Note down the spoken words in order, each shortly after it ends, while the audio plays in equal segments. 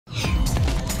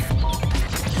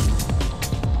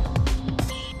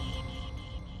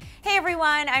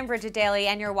everyone, I'm Bridget Daly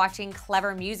and you're watching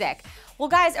Clever Music. Well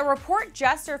guys, a report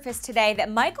just surfaced today that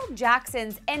Michael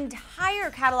Jackson's entire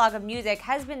catalog of music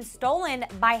has been stolen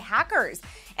by hackers.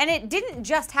 And it didn't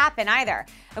just happen either.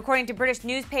 According to British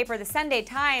newspaper The Sunday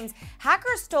Times,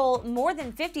 hackers stole more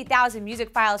than 50,000 music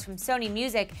files from Sony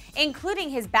Music, including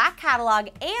his back catalog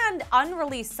and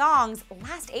unreleased songs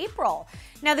last April.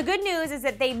 Now the good news is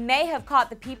that they may have caught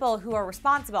the people who are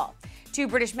responsible. 2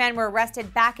 British men were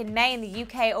arrested back in May in the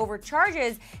UK over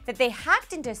charges that they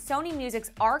hacked into Sony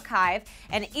Music's archive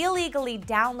and illegally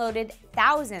downloaded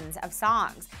thousands of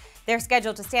songs. They're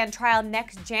scheduled to stand trial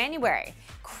next January.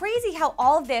 Crazy how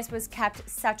all of this was kept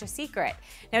such a secret.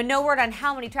 Now, no word on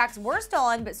how many tracks were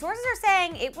stolen, but sources are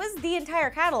saying it was the entire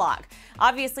catalog.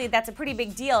 Obviously, that's a pretty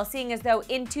big deal, seeing as though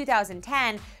in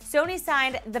 2010, Sony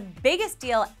signed the biggest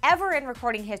deal ever in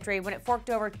recording history when it forked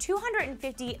over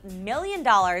 $250 million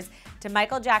to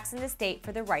Michael Jackson's estate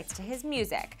for the rights to his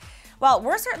music. Well,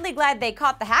 we're certainly glad they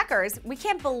caught the hackers. We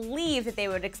can't believe that they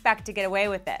would expect to get away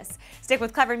with this. Stick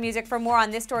with Clever Music for more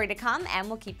on this story to come, and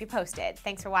we'll keep you posted.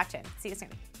 Thanks for watching. See you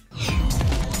soon.